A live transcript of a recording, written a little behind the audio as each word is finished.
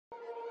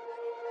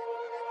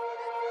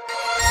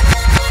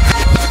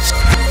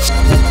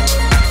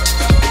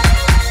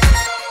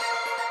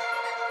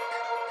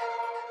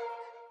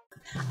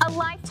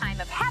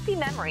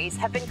memories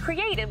have been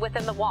created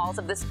within the walls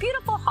of this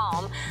beautiful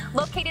home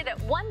located at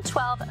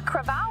 112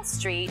 Crevalle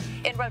Street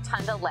in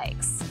Rotonda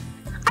Lakes.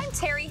 I'm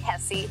Terry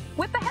Hesse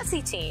with the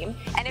Hesse team,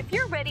 and if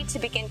you're ready to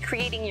begin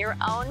creating your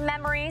own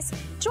memories,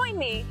 join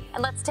me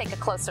and let's take a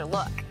closer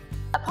look.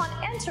 Upon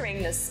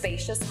entering this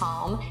spacious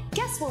home,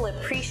 guests will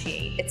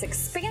appreciate its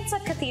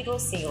expansive cathedral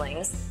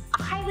ceilings,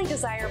 a highly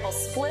desirable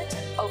split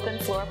open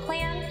floor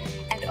plan,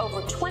 and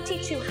over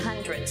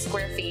 2,200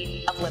 square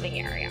feet of living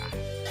area.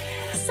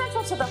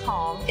 Central to the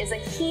home is a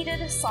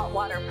heated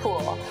saltwater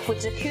pool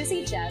with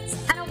jacuzzi jets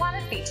and a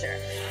water feature.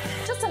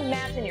 Just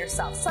imagine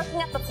yourself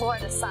soaking up the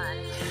Florida sun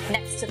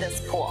next to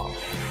this pool.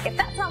 If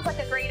that sounds like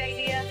a great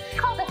idea,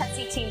 call the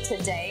Hesse team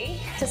today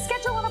to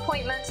schedule an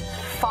appointment,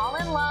 fall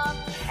in love,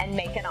 and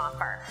make an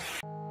offer.